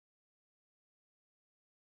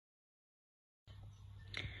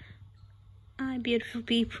Hi beautiful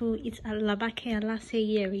people, it's Alabake Alase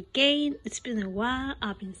here again. It's been a while.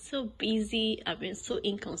 I've been so busy. I've been so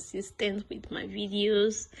inconsistent with my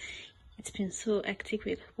videos. It's been so hectic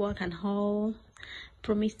with work and all.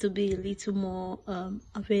 Promise to be a little more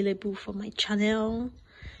available for my channel.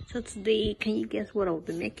 So today, can you guess what I'll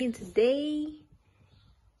be making today?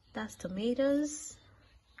 That's tomatoes,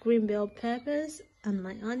 green bell peppers, and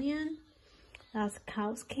my onion. That's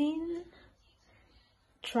cow skin,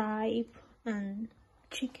 tripe, and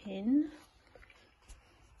chicken.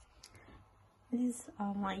 These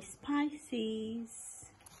are my spices.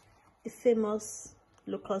 The famous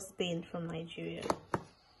Locust Bean from Nigeria.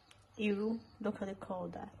 Iru, look how they call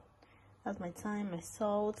that. That's my thyme, my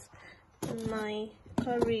salt, and my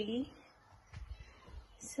curry.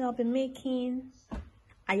 So I'll be making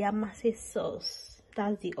Ayamase sauce.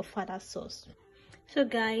 That's the Ofada sauce. So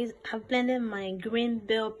guys, I've blended my green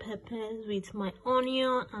bell peppers with my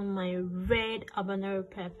onion and my red habanero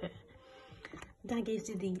pepper. That gives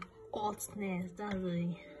you the hotness. That's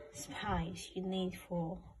the spice you need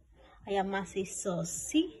for Ayamase sauce.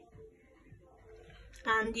 See?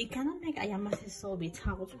 And you cannot make Ayamase sauce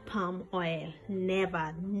without palm oil.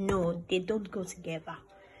 Never. No, they don't go together.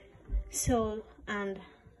 So, and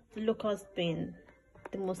the locust bean,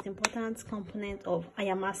 the most important component of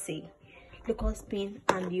Ayamase. Locust bean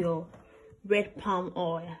and your red palm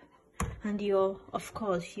oil and your, of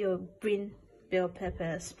course, your green bell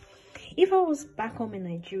peppers. If I was back home in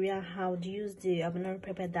Nigeria, I would use the habanero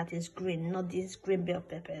pepper that is green, not these green bell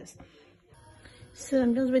peppers. So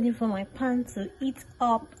I'm just waiting for my pan to heat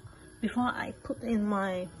up before I put in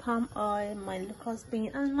my palm oil, my locust bean,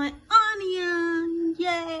 and my onion.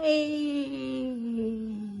 Yay!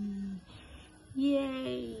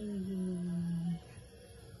 Yay!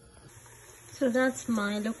 So that's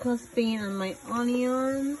my locust bean and my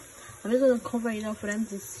onion. I'm just going to cover it up for them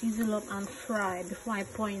to sizzle up and fry before I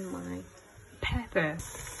pour in my pepper.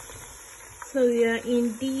 So we are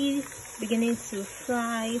indeed beginning to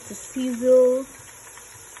fry, to sizzle.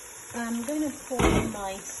 I'm going to pour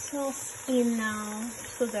my sauce in now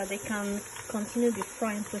so that they can continue the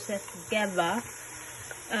frying process together.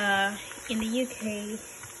 In the UK,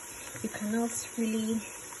 you cannot really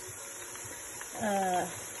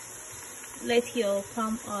let your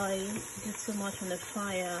palm oil do too much on the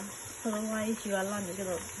fire, otherwise your alarm is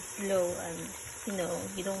gonna blow, and you know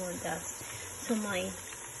you don't want that. So my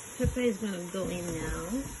pepper is gonna go in now.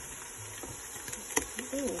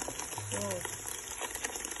 Ooh, whoa,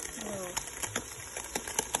 whoa.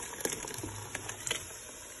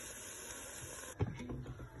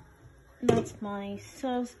 That's my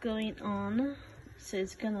sauce going on, so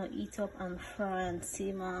it's gonna eat up and fry and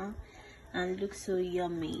simmer and look so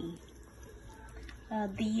yummy.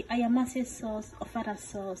 The Ayamase sauce, Ofada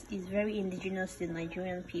sauce, is very indigenous to the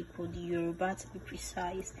Nigerian people, the Yoruba to be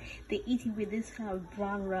precise. They eat it with this kind of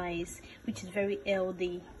brown rice, which is very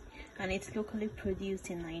healthy, and it's locally produced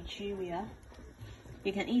in Nigeria.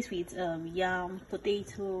 You can eat with yam,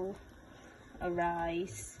 potato,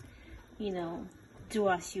 rice, you know, do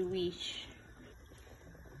as you wish.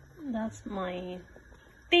 That's my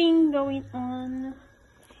thing going on.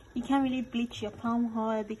 You can't really bleach your palm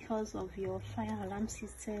oil because of your fire alarm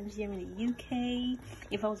systems here in the UK.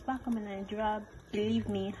 If I was back home in Nigeria, believe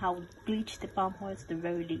me, I would bleach the palm oil to the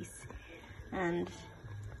very least. And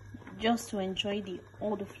just to enjoy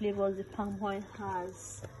all the flavors the palm oil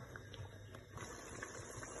has.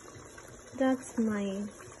 That's my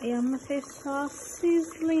Ayamase sauce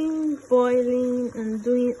sizzling, boiling, and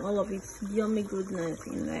doing all of its yummy goodness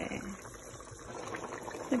in there.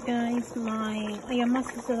 So guys, my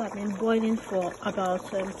Ayamase sauce have been boiling for about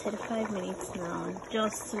 35 minutes now,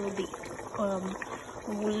 just so the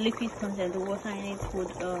liquid content, the water in it would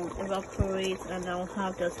evaporate, and I'll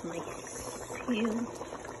have just my seal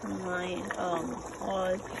and my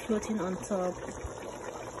oil floating on top.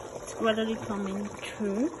 It's gradually coming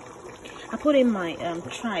through. I put in my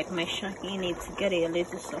tripe, my shaki in it to get it a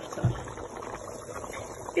little softer.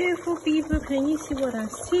 Beautiful people, can you see what I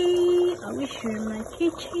see? I wish you're in my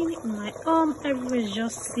kitchen, in my home. Everywhere is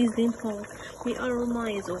just sizzling hot. The aroma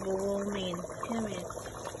is overwhelming. Hear it.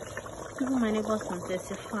 Even my neighbors can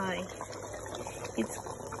testify. It's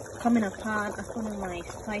coming apart. I put in my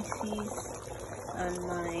spices and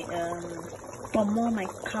my my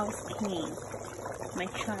cow skin, my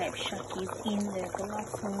tripe shaki is in there. The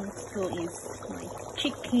last one so is my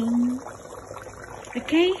chicken.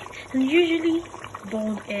 Okay, and usually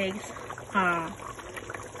boiled eggs are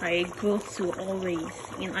a go-to always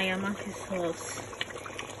in Ayamase sauce.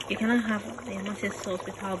 You cannot have Ayamase sauce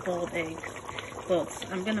without boiled eggs, but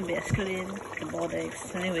I'm gonna be excluding the boiled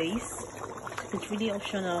eggs anyways. It's really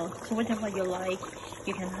optional, so whatever you like,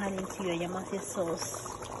 you can add into your Ayamase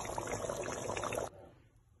sauce.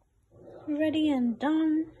 Ready and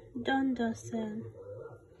done, dusted.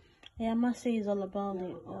 Ayamase is all about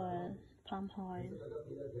the oil, palm oil,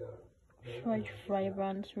 fresh,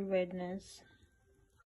 vibrant redness.